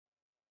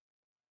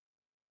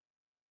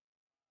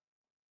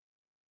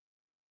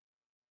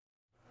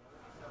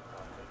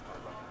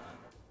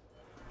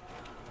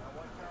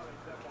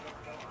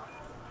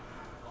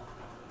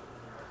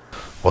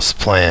What's the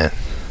plan?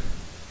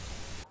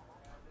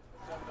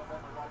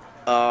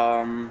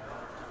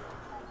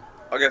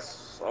 I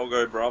guess I'll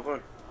go Bravo.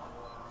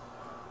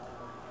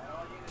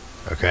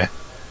 Okay.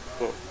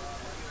 Cool.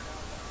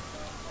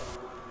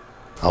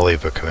 I'll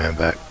leave a command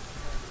back.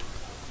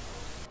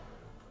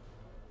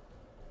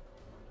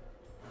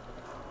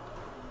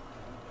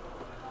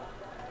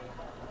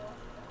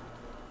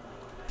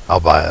 I'll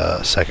buy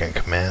a second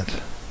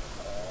command.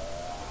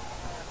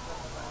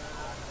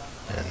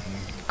 And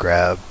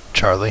grab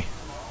Charlie.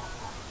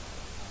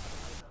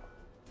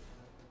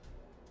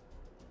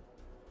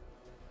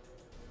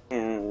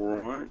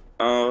 Alright.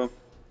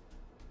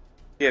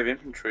 Yeah,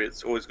 infantry,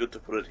 it's always good to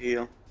put it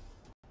here.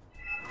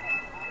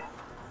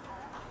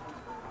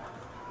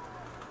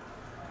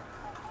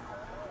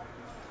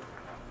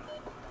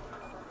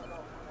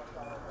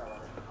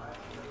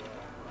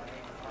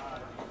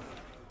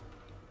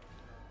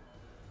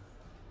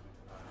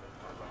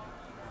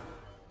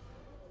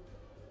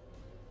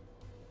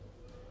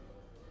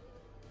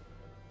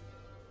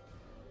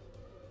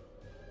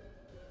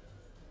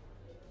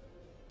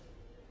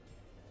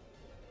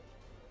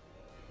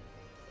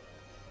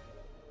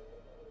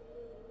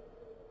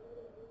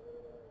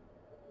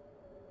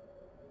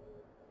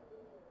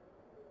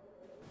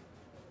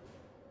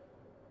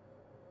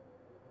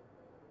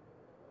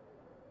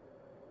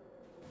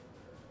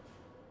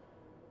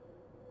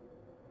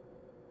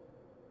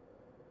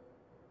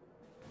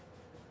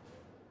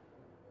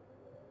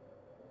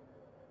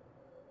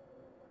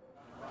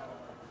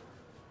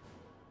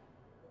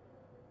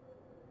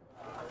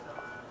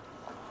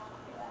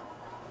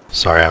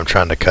 Sorry, I'm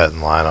trying to cut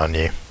in line on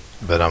you,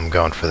 but I'm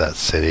going for that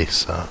city,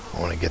 so I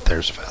want to get there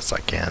as fast as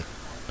I can.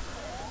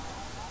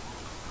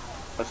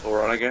 That's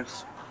alright, I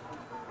guess.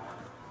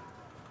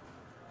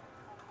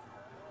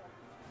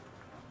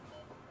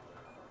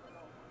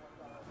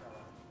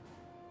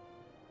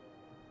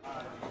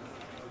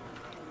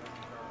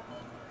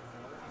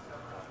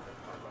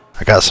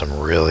 I got some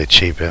really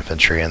cheap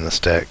infantry in this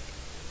deck.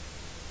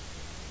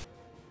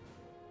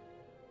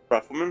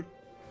 Rifleman?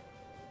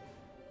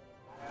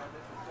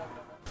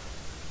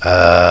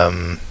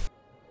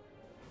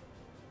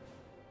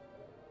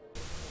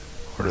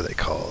 What are they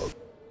called?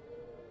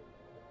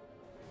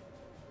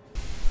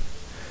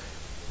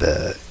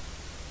 The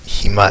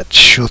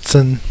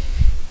Heimatschützen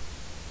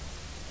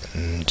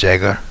and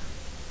Jäger.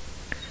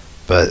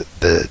 But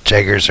the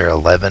Jaegers are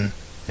 11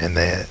 and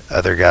the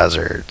other guys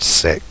are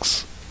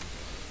 6.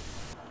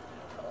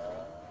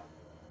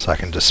 So I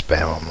can just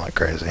spam them like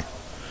crazy.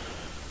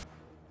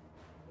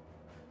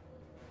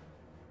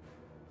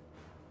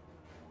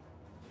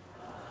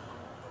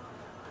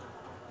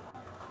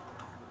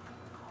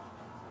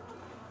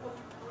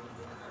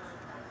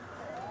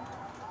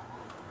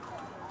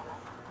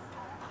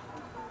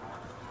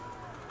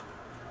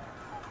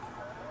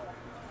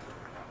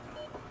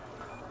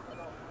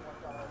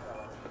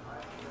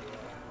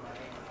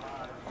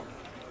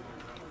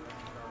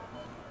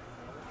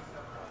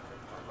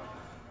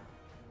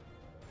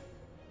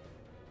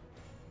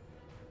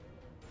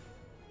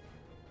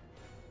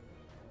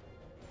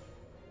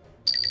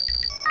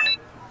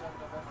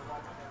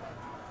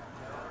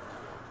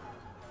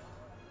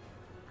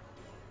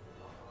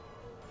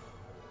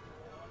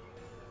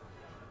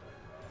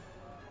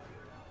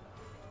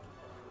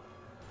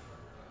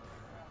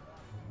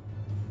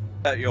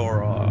 At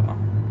your,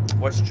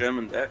 West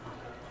German deck?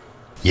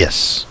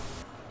 Yes.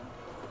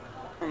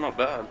 Oh, not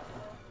bad.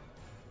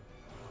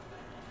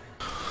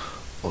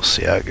 We'll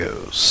see how it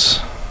goes.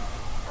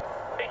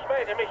 Ich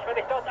melde mich, wenn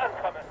ich dort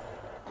ankomme.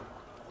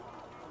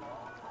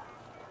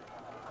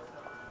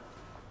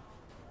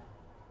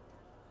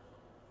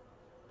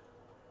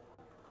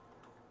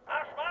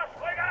 Marsch, Marsch,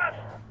 Vollgas!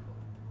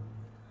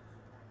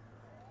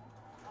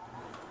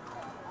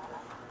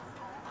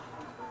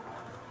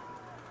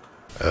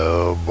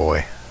 Oh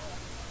boy.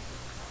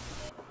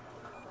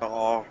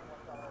 Oh.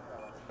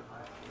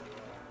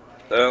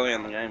 Early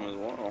in the game as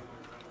well.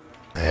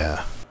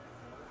 Yeah.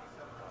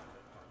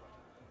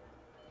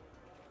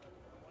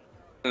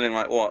 Something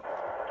like what?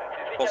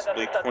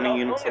 Possibly 20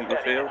 units on the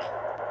field?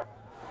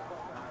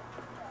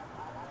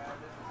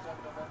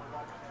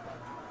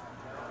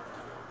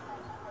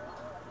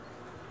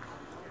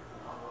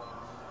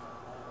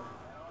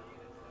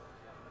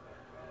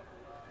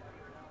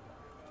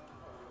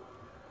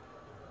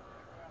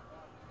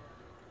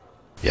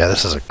 Yeah,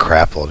 this is a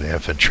crap load of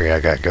infantry I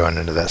got going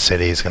into that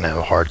city. He's gonna have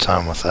a hard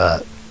time with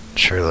that,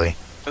 surely.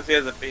 But he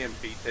has a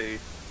BMPT.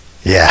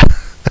 Yeah.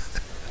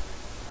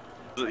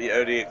 The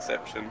only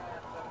exception.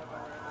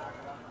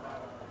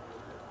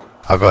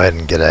 I'll go ahead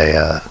and get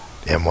a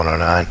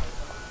M109.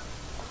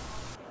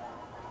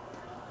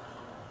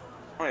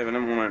 I have an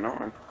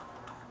M109.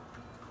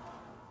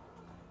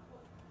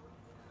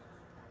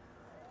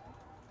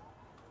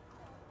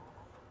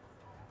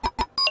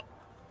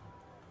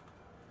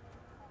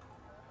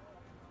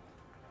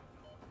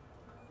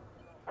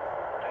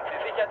 Sind Sie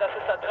sicher, dass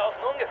es da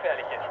draußen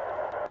ungefährlich ist?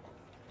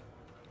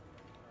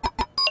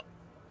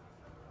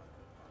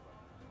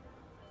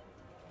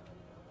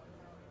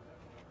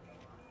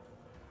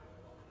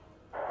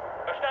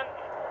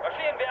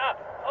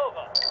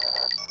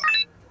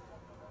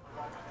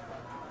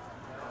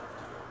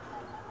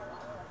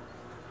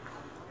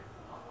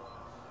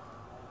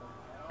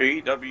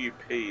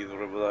 BWPs,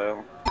 whatever they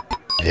are.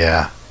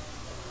 Yeah.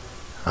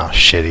 Oh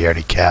shit, he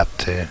already capped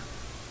too.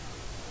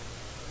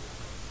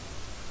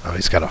 Oh,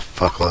 he's got a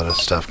fuckload of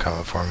stuff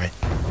coming for me.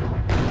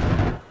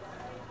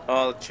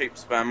 Oh, the cheap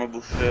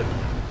spammable shit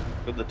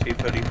with the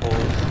T-34s.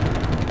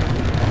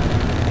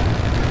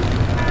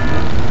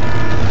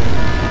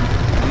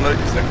 Unload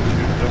the second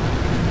shooter.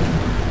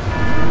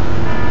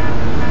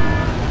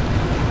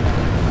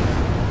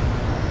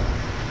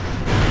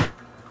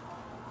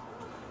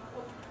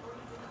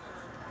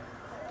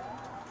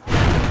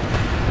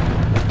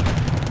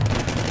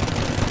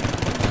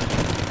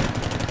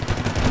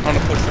 I'm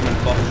gonna push them in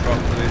box truck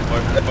for these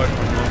both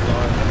on your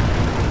side.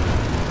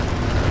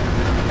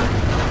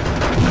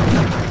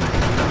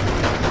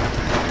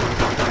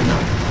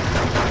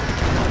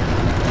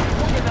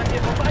 Gucken an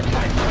ihr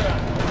Vorbeischeißen hören.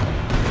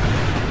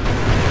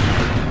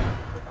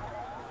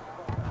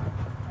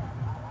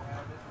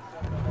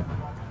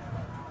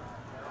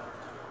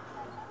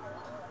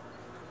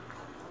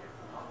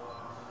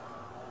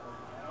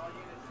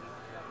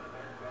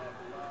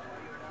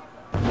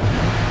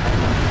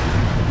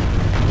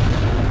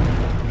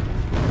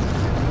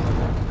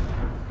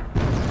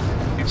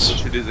 He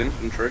pushed his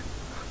infantry.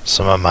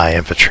 Some of my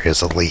infantry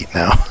is elite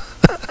now.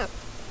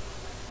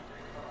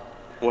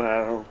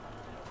 Wow.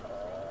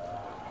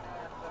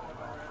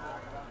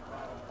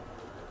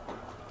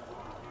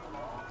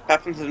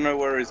 Happen to know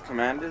where his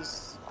command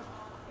is?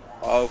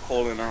 I'll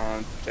call in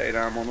a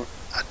JDAM on it.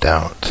 I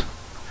don't.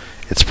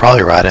 It's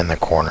probably right in the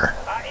corner.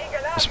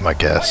 That's my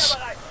guess.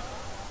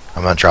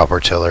 I'm gonna drop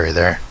artillery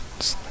there.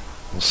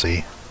 We'll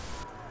see.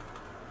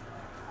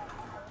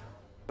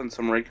 Send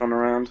some recon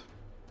around.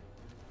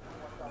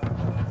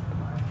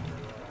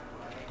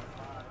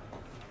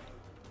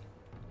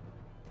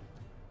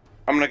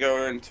 I'm gonna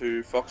go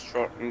into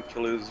Foxtrot and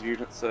kill his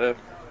units there.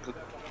 'Cause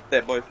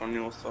they're both on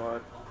your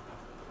side.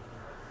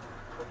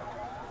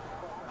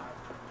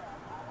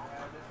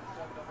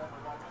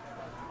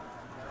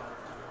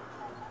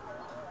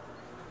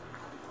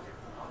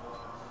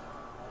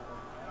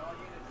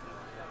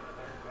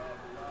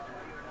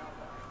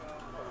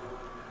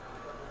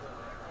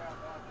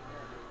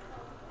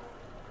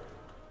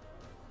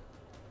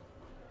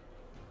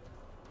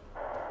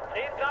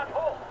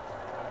 Hoch!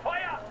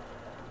 Feuer!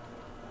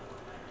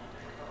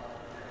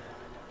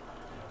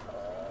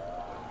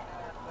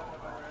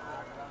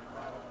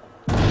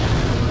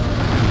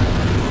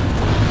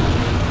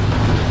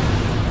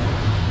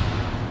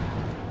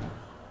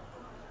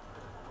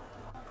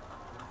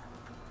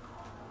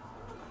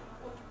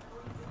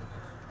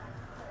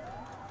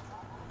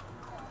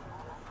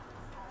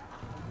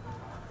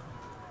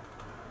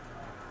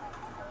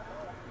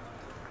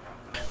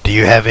 Do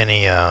you have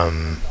any,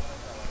 oh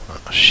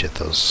shit,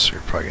 those are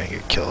probably gonna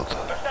get killed.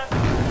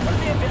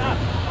 Verstanden. Wir ab.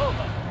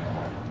 Over.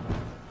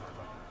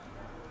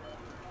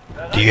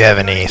 Do you have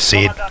any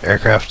seed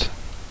aircraft?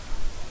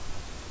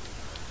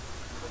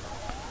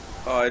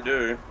 Oh, I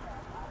do.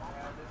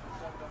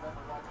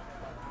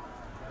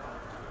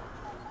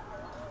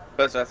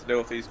 First I have to deal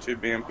with these two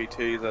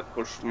BMPTs that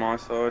push to my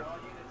side.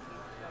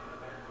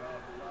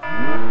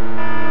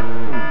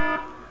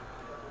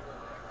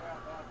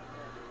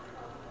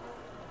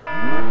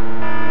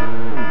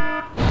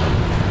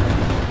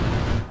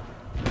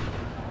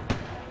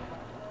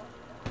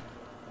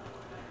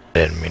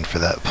 I didn't mean for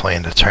that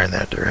plane to turn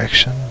that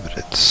direction, but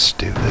it's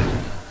stupid. Sind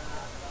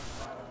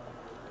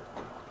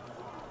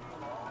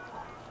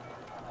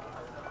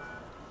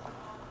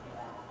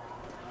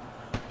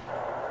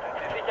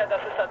Sie sicher,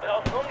 dass es da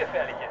draußen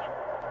ungefährlich ist?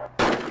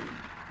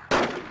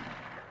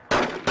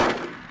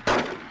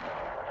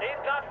 10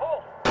 Grad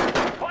hoch!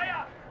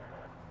 Feuer!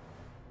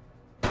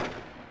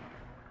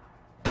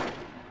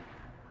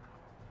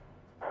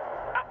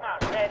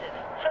 Abmarsch, Mädels!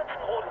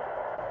 Schützenrudel!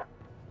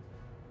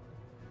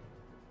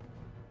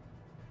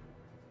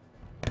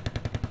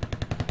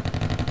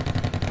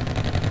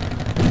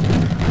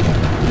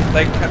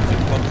 They captured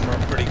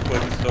Foxtrot pretty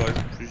quick, so I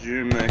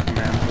presume their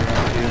commands are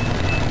up here.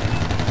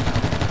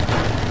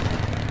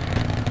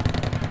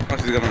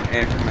 Unless he's got an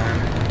air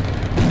command.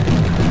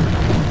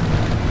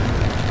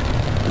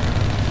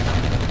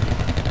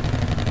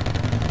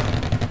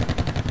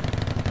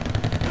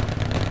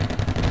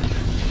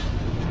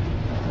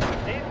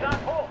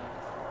 Hoch!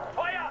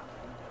 Feuer!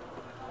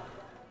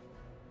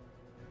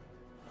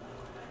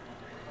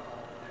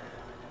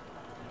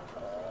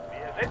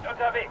 Wir sind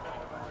unterwegs!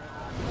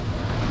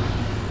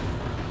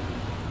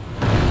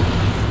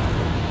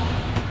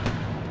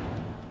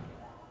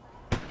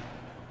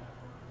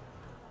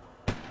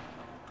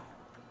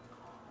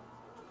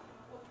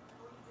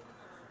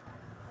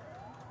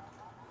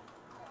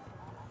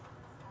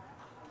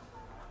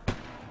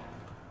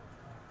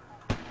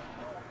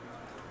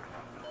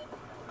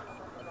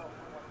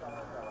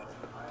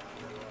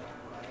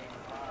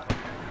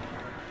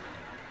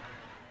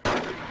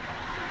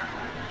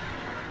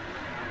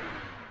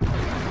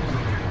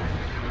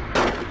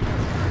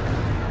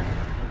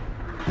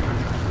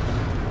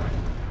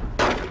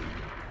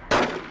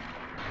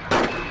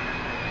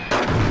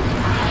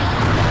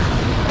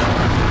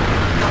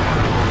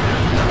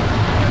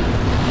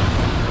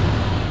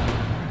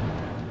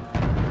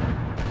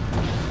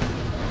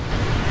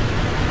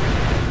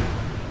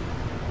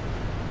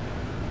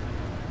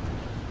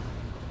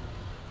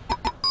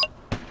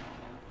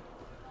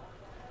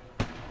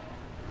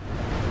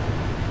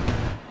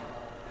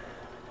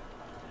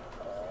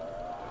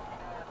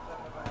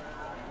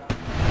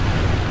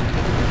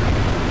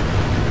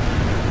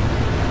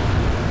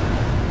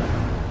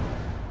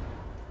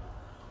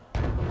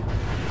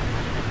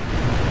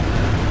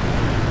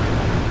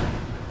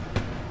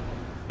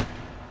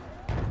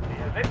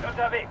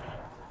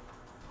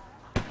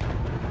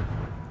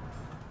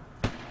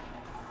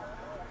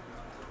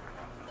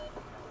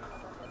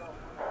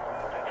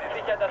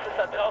 Sicher, dass es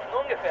da draußen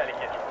ungefährlich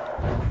ist.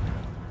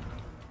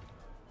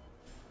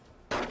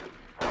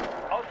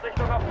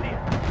 Ausrichtung auf Ziel.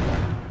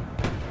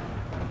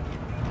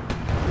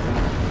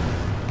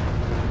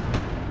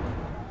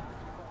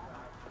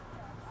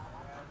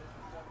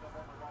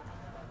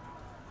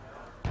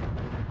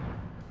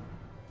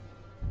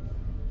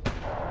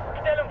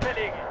 Stellung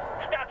verlegen.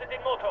 Startet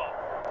den Motor.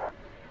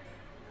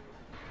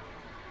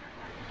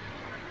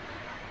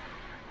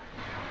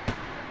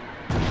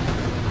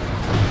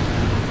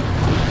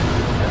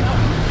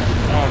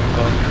 Oh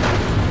fuck.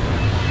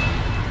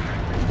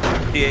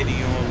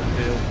 P80 on the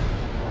field.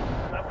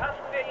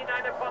 Verpassen wir ihnen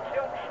eine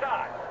Portion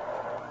Stahl.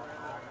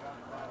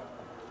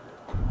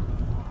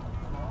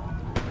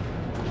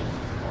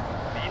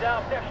 Wieder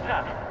auf der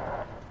Straße.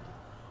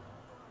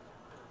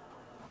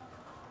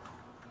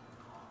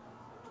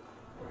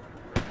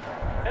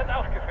 Wird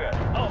aufgeführt.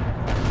 Auf.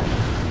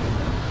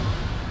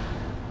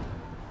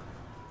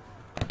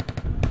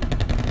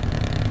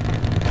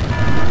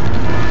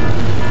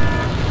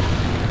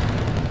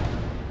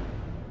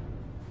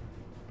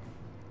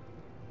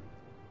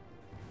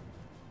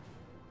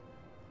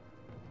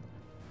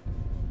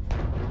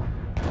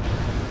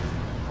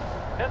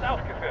 Wird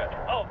aufgeführt.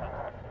 Over.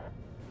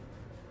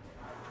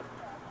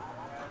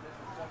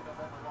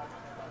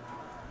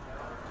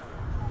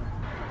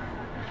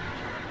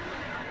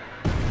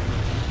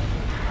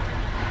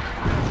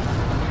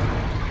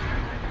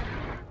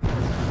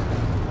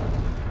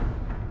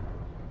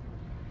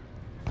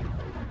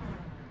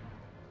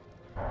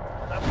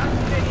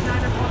 Verpassen wir ihnen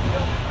eine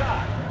Portion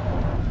Stahl.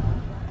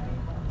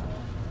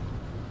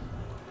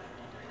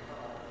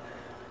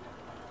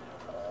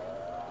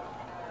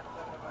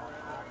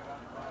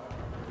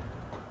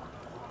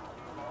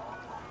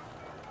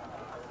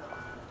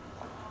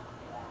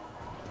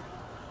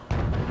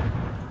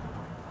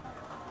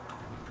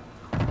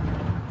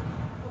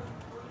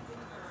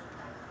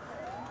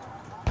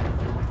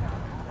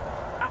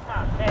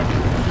 Abmarsch,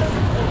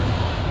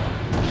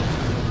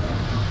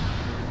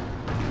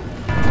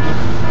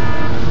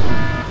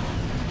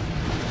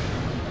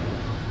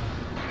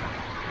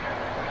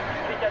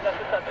 sicher, dass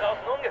es da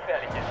draußen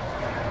ungefährlich ist.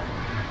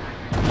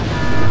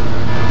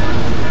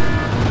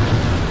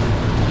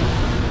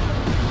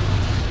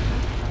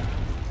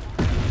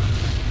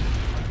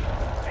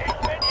 Ich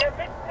bin hier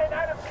mitten in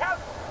einem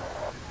Kampf.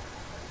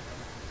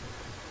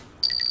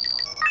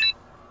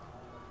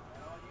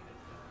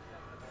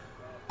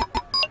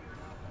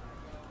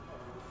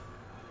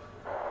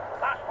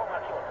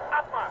 Marschformation,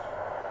 Abmarsch.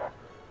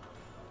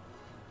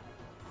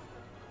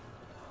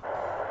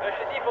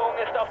 Frische Lieferung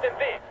ist auf dem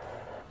Weg.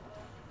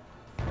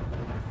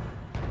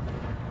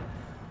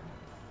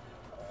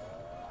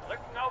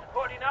 Rücken auf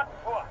Koordinaten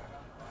vor.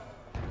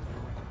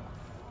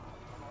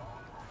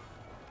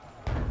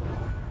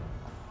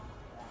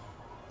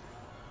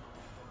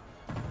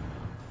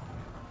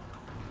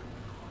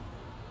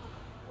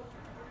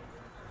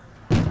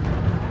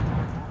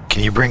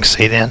 Can you bring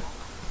seat in?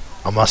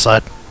 On my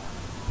side?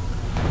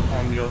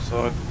 On your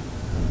side.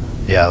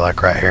 Yeah,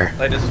 like right here.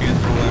 They just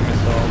used all their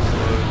missiles, so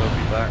they'll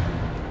be back.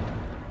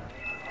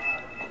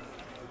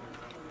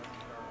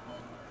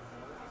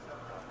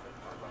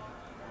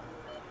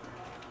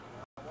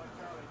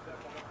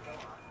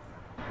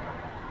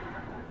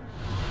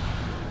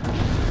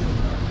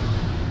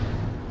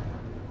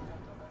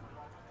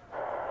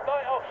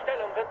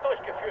 Neuaufstellung wird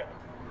durchgeführt.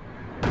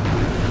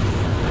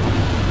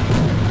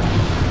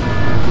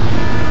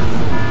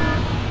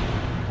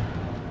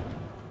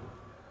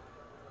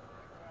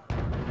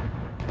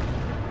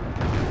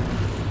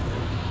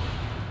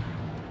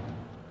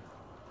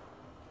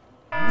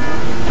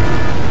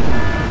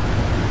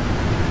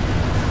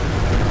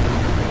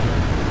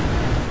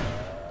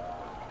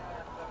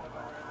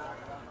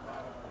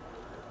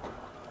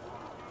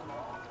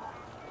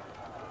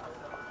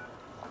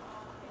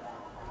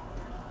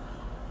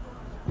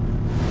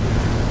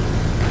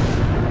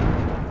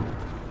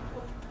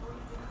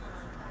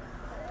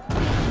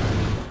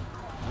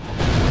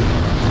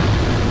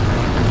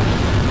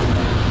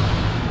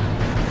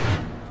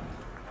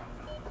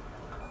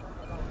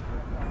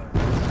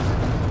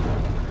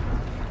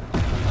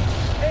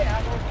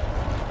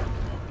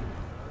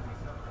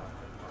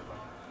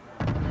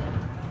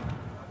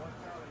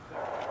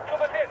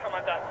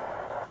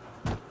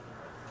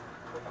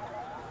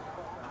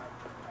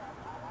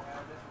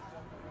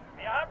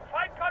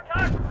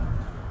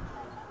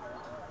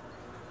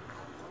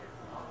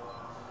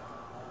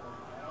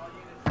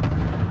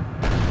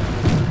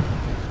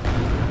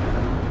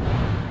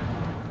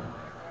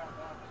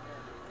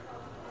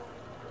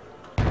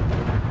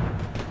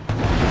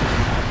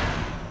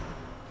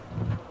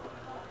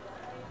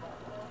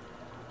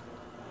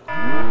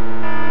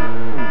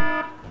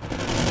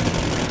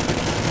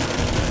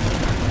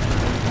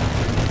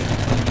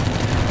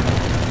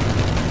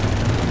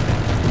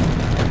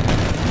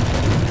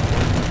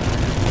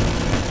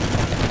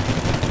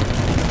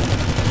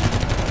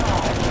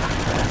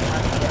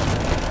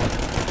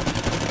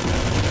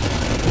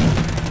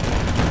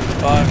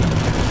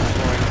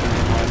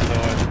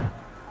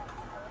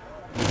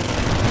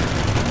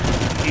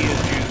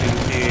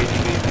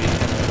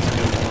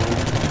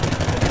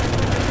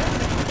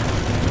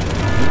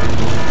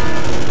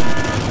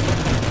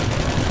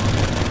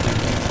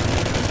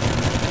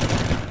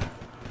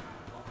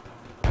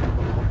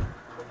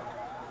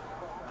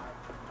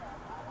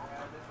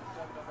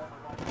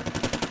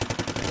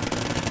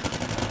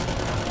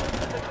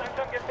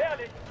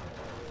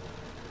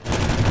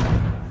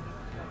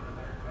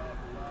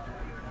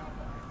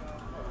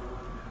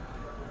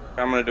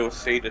 to do a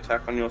seed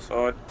attack on your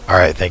side.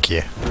 Alright, thank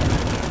you.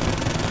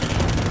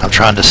 I'm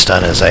trying to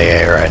stun his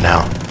AA right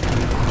now.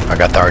 I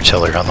got the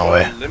artillery on the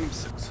way. Limb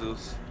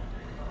sixes.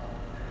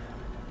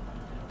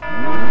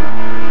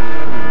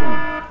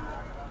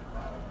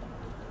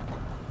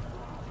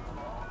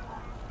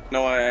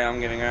 No way, I'm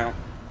getting out.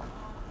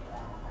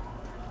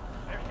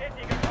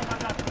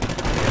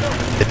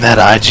 Isn't that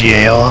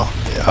IGAL?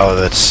 Oh,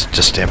 that's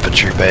just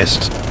infantry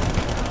based.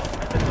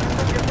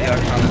 Yeah, I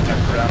can't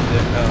attack around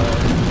it.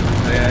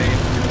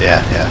 Yeah,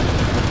 yeah.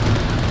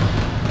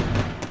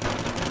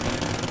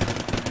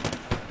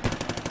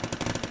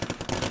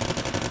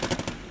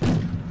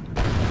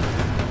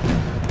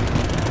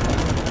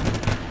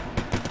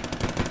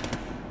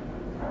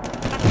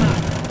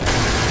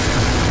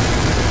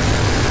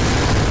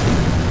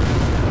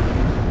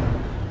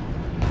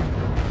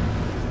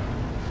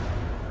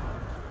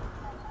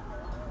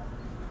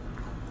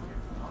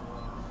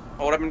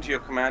 What happened to your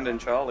command in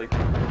Charlie?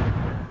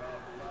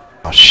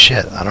 Oh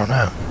shit, I don't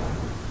know.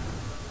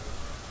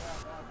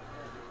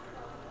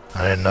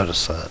 I didn't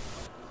notice that.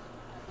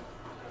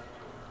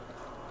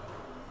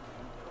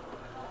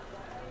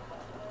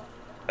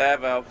 They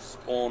have our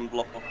spawn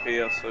block off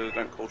here, so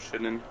don't call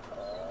shit in.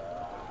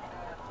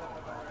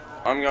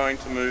 I'm going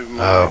to move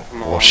my Oh,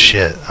 command well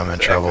shit, I'm in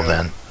to trouble Echo.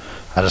 then.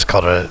 I just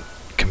called a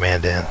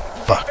command in.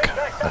 Fuck,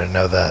 I didn't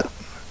know that.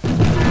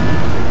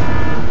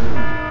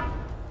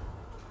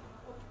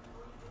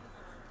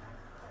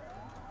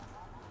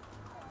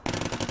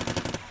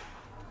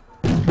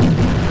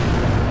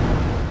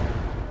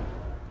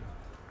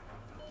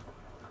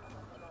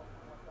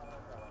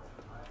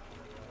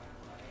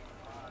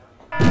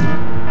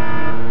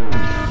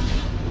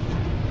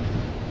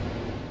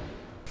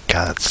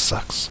 God, that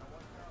sucks.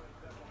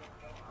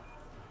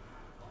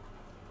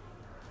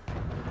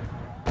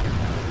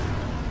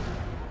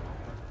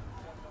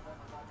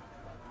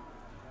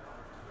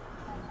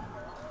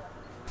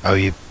 Oh,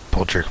 you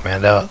pulled your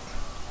command out?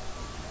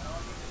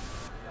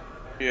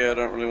 Yeah, I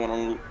don't really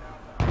want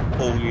to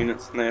pull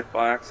units in there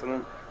by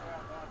accident.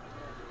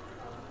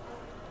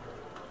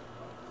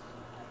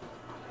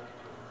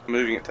 I'm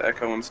moving it to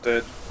Echo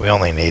instead. We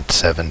only need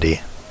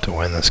 70 to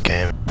win this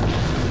game.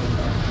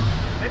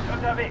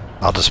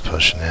 I'll just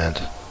push an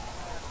end.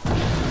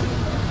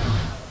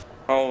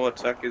 I'll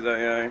attack his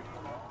AA.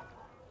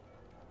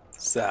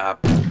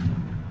 Zap.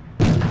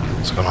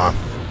 What's going on?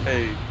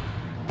 Hey,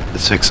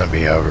 It's fixing to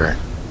be over.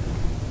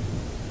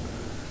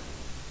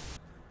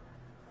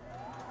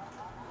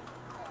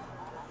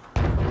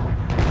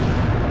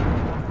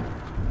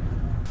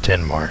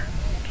 Ten more.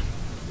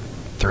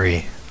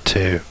 3,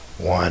 2,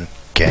 1,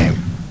 game.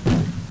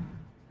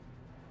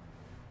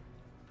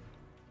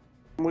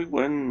 we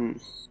win.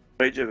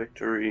 Major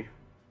victory.